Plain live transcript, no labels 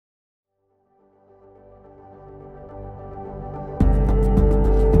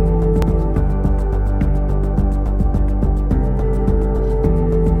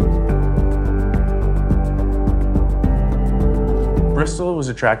was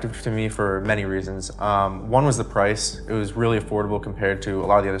attractive to me for many reasons. One was the price. It was really affordable compared to a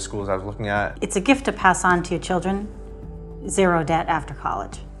lot of the other schools I was looking at. It's a gift to pass on to your children. Zero debt after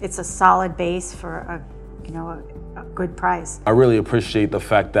college. It's a solid base for a good price. I really appreciate the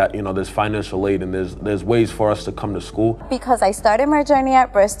fact that there's financial aid and there's ways for us to come to school. Because I started my journey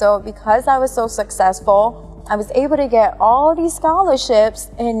at Bristol, because I was so successful, I was able to get all these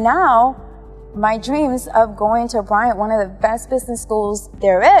scholarships, and now my dreams of going to Bryant, one of the best business schools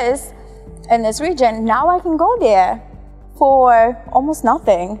there is in this region, now I can go there for almost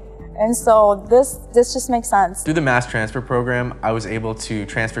nothing. And so this just makes sense. Through the mass transfer program, I was able to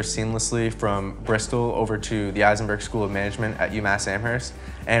transfer seamlessly from Bristol over to the Eisenberg School of Management at UMass Amherst.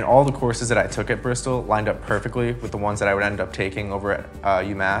 And all the courses that I took at Bristol lined up perfectly with the ones that I would end up taking over at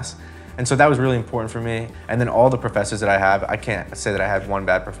UMass. And so that was really important for me. And then all the professors that I have, I can't say that I had one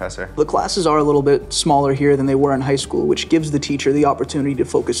bad professor. The classes are a little bit smaller here than they were in high school, which gives the teacher the opportunity to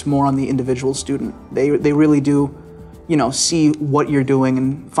focus more on the individual student. They really do, see what you're doing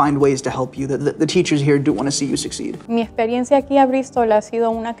and find ways to help you. The teachers here do want to see you succeed. Mi experiencia aquí a Bristol ha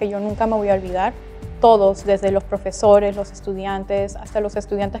sido una que yo nunca me voy a olvidar. Todos, desde los profesores, los estudiantes, hasta los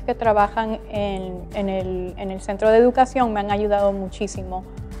estudiantes que trabajan en el centro de educación me han ayudado muchísimo.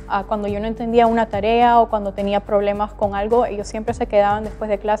 Cuando yo no entendía una tarea o cuando tenía problemas con algo, ellos siempre se quedaban después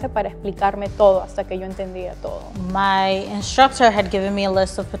de clase para explicarme todo hasta que yo entendía todo. My instructor had given me a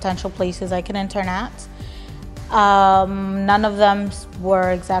list of potential places I could intern at. None of them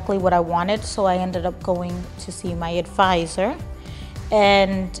were exactly what I wanted, so I ended up going to see my advisor.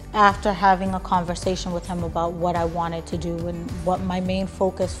 And after having a conversation with him about what I wanted to do and what my main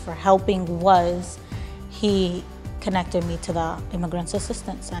focus for helping was, he connected me to the Immigrants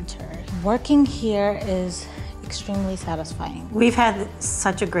Assistance Center. Working here is extremely satisfying. We've had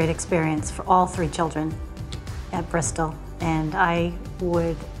such a great experience for all three children at Bristol, and I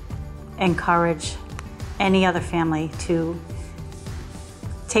would encourage any other family to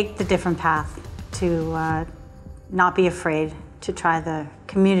take the different path, to not be afraid to try the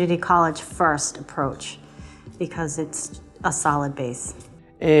community college first approach, because it's a solid base.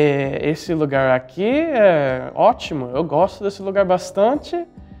 Esse lugar aqui é ótimo, eu gosto desse lugar bastante.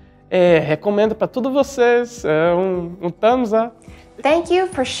 Recomendo para todos vocês, thumbs up. Thank you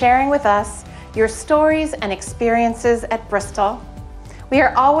for sharing with us your stories and experiences at Bristol. We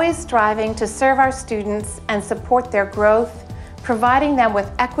are always striving to serve our students and support their growth, providing them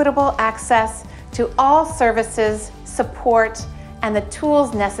with equitable access to all services, support, and the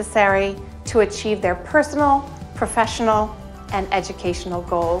tools necessary to achieve their personal, professional, and educational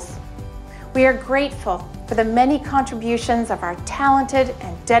goals. We are grateful for the many contributions of our talented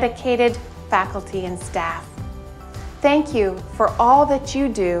and dedicated faculty and staff. Thank you for all that you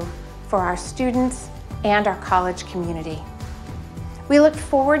do for our students and our college community. We look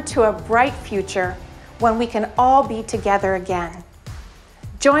forward to a bright future when we can all be together again.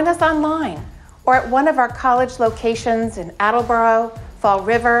 Join us online or at one of our college locations in Attleboro, Fall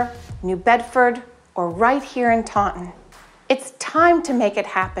River, New Bedford, or right here in Taunton. It's time to make it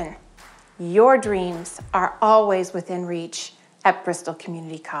happen. Your dreams are always within reach at Bristol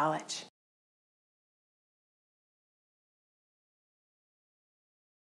Community College.